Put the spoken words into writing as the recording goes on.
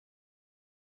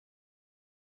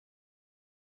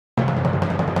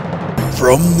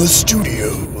From the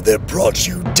studio that brought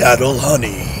you Daddle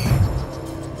Honey,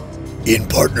 in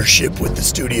partnership with the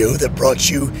studio that brought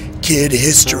you Kid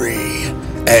History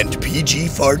and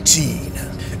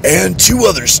PG-14, and two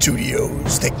other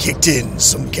studios that kicked in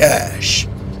some cash,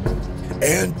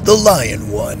 and the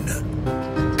Lion One,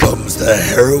 comes the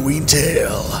harrowing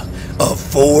tale of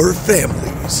four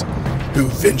families who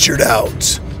ventured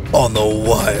out on the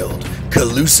wild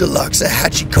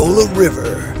Calusa-Loxahatchee-Cola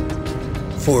River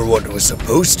for what was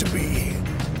supposed to be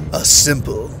a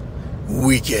simple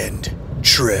weekend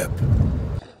trip.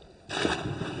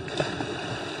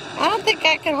 I don't think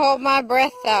I could hold my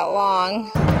breath that long.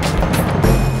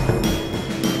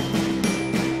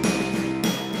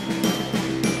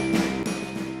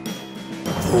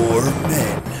 Four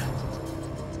men,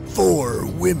 4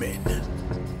 women,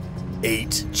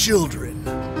 8 children,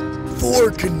 4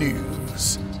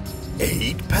 canoes,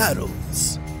 8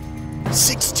 paddles,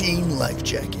 16 life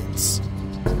jackets,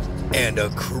 and a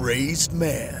crazed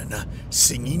man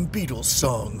singing Beatles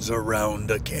songs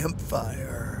around a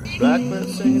campfire. Blackbird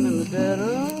singing in the dead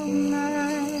of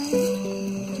night.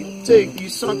 Take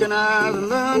these sunken eyes and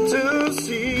learn to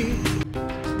see.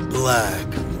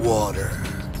 Black water.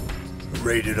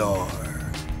 Rated R.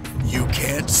 You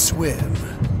can't swim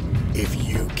if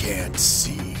you can't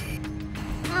see.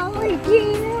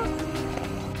 Alligator!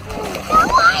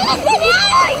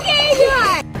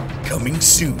 Coming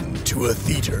soon to a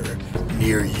theater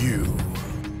near you.